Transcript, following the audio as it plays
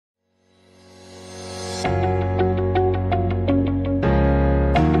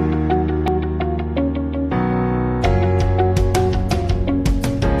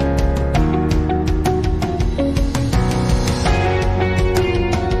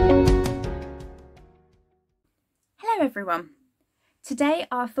everyone. Today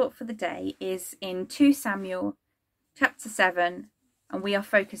our thought for the day is in 2 Samuel chapter 7, and we are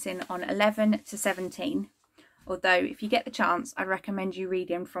focusing on 11 to 17. Although if you get the chance, I'd recommend you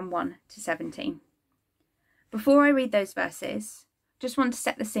reading from 1 to 17. Before I read those verses, just want to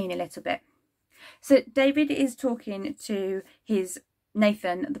set the scene a little bit. So David is talking to his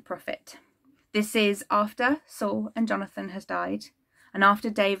Nathan the prophet. This is after Saul and Jonathan has died, and after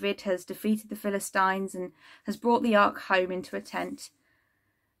David has defeated the Philistines and has brought the ark home into a tent.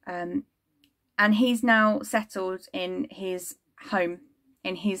 And he's now settled in his home,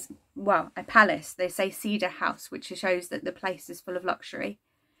 in his, a palace. They say cedar house, which shows that the place is full of luxury.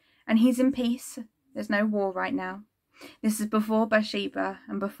 And he's in peace. There's no war right now. This is before Bathsheba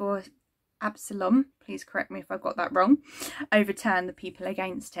and before Absalom, please correct me if I've got that wrong, overturned the people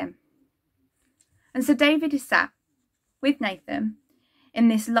against him. And so David is sat with Nathan in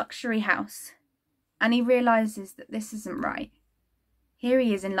this luxury house, and he realises that this isn't right. Here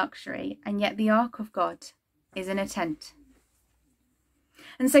he is in luxury, and yet the ark of God is in a tent.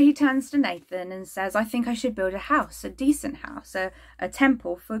 And so he turns to Nathan and says, I think I should build a house, a decent house, a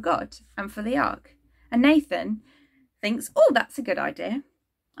temple for God and for the ark. And Nathan thinks, oh, that's a good idea.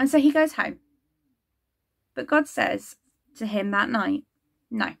 And so he goes home. But God says to him that night,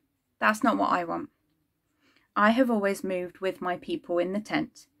 no, that's not what I want. I have always moved with my people in the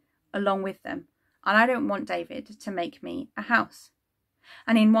tent, along with them, and I don't want David to make me a house.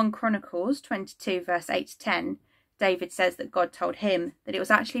 And in 1 Chronicles 22 verse 8 to 10, David says that God told him that it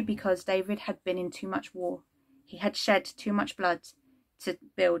was actually because David had been in too much war. He had shed too much blood to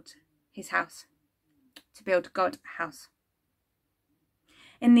build his house, to build God a house.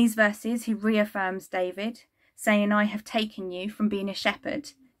 In these verses, he reaffirms David, saying, I have taken you from being a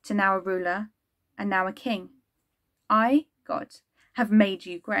shepherd to now a ruler and now a king. I, God, have made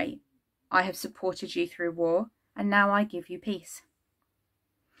you great. I have supported you through war, and now I give you peace.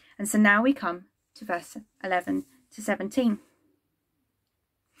 And so now we come to verse 11 to 17.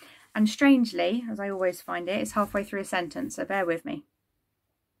 And strangely, as I always find it, it's halfway through a sentence, so bear with me.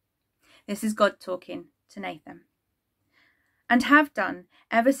 This is God talking to Nathan. And have done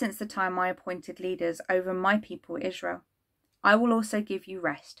ever since the time I appointed leaders over my people Israel. I will also give you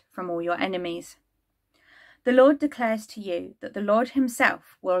rest from all your enemies. The Lord declares to you that the Lord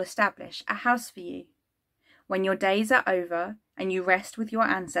himself will establish a house for you. When your days are over and you rest with your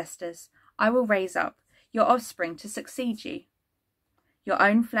ancestors, I will raise up your offspring to succeed you, your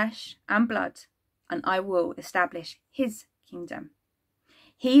own flesh and blood, and I will establish his kingdom.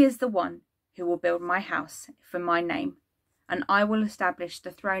 He is the one who will build my house for my name, and I will establish the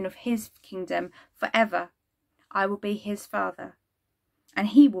throne of his kingdom forever. I will be his father, and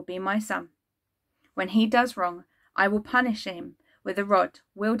he will be my son. When he does wrong, I will punish him with a rod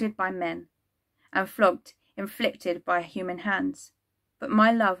wielded by men and inflicted by human hands. But my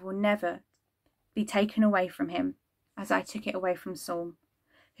love will never be taken away from him, as I took it away from Saul,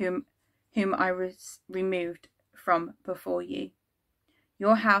 whom I removed from before you.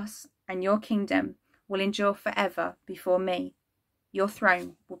 Your house and your kingdom will endure forever before me. Your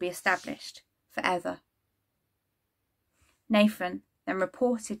throne will be established forever. Nathan then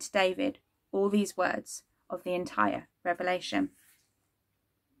reported to David all these words of the entire revelation.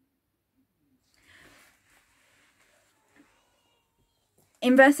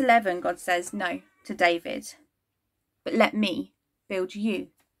 In verse 11, God says no to David, but let me build you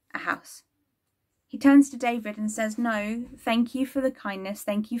a house. He turns to David and says, no, thank you for the kindness.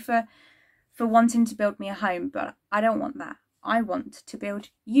 Thank you for wanting to build me a home, but I don't want that. I want to build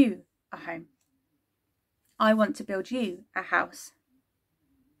you a home. I want to build you a house.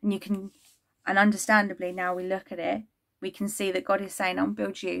 And understandably, now we look at it, we can see that God is saying, I'll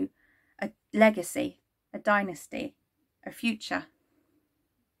build you a legacy, a dynasty, a future.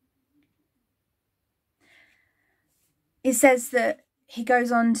 It says that he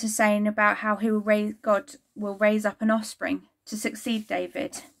goes on to saying about how God will raise up an offspring to succeed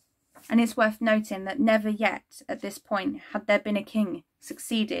David. And it's worth noting that never yet at this point had there been a king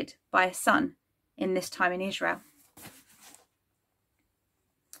succeeded by a son in this time in Israel.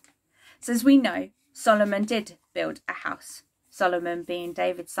 So as we know, Solomon did build a house. Solomon, being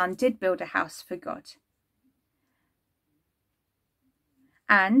David's son, did build a house for God.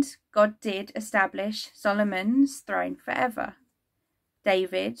 And God did establish Solomon's throne forever.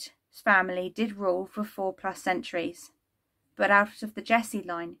 David's family did rule for 4+ centuries. But out of the Jesse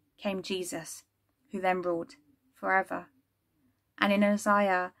line came Jesus, who then ruled forever. And in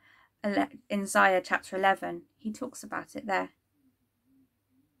Isaiah chapter 11, he talks about it there.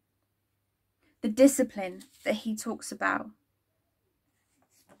 The discipline that he talks about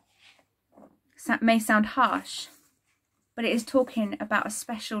may sound harsh, but it is talking about a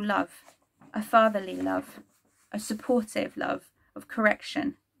special love, a fatherly love, a supportive love of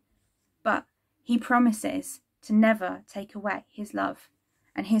correction. But he promises to never take away his love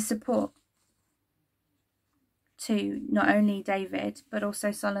and his support to not only David, but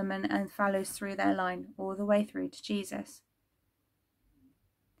also Solomon, and follows through their line all the way through to Jesus.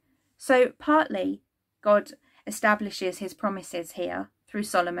 So partly God establishes his promises here through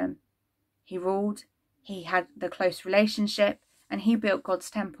Solomon. He ruled, he had the close relationship, and he built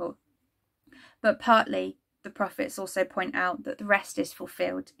God's temple. But partly the prophets also point out that the rest is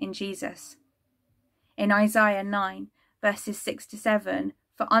fulfilled in Jesus. In Isaiah 9, verses 6 to 7,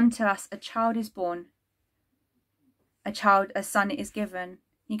 for unto us a child is born, a son is given.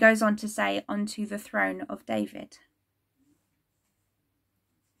 He goes on to say, unto the throne of David.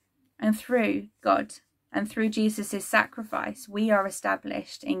 And through God and through Jesus' sacrifice, we are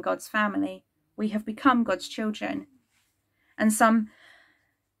established in God's family. We have become God's children. And some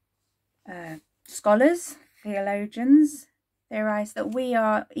scholars, theologians, theorize that we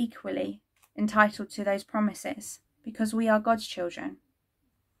are equally entitled to those promises because we are God's children.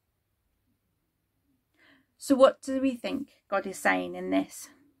 So what do we think God is saying in this?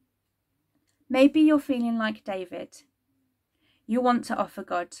 Maybe you're feeling like David. You want to offer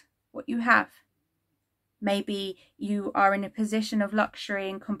God what you have. Maybe you are in a position of luxury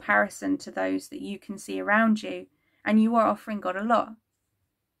in comparison to those that you can see around you, and you are offering God a lot.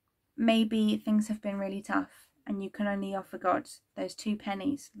 Maybe things have been really tough and you can only offer God those 2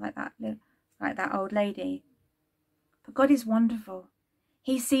 pennies like that old lady. But God is wonderful.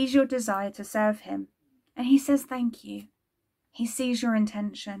 He sees your desire to serve him and he says thank you. He sees your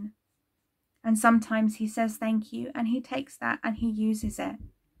intention. And sometimes he says thank you and he takes that and he uses it.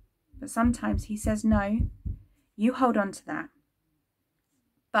 But sometimes he says no, you hold on to that.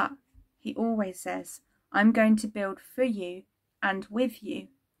 But he always says, I'm going to build for you and with you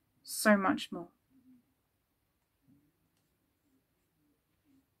so much more.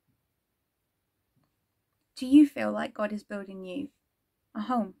 Do you feel like God is building you a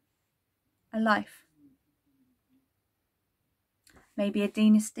home, a life? Maybe a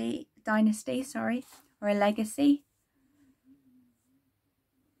dynasty, or a legacy?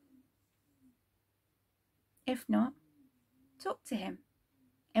 If not, talk to him,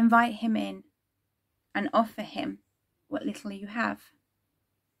 invite him in, and offer him what little you have.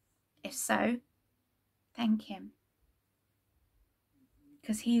 If so, thank him,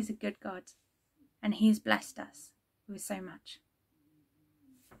 because he is a good God and he's blessed us with so much.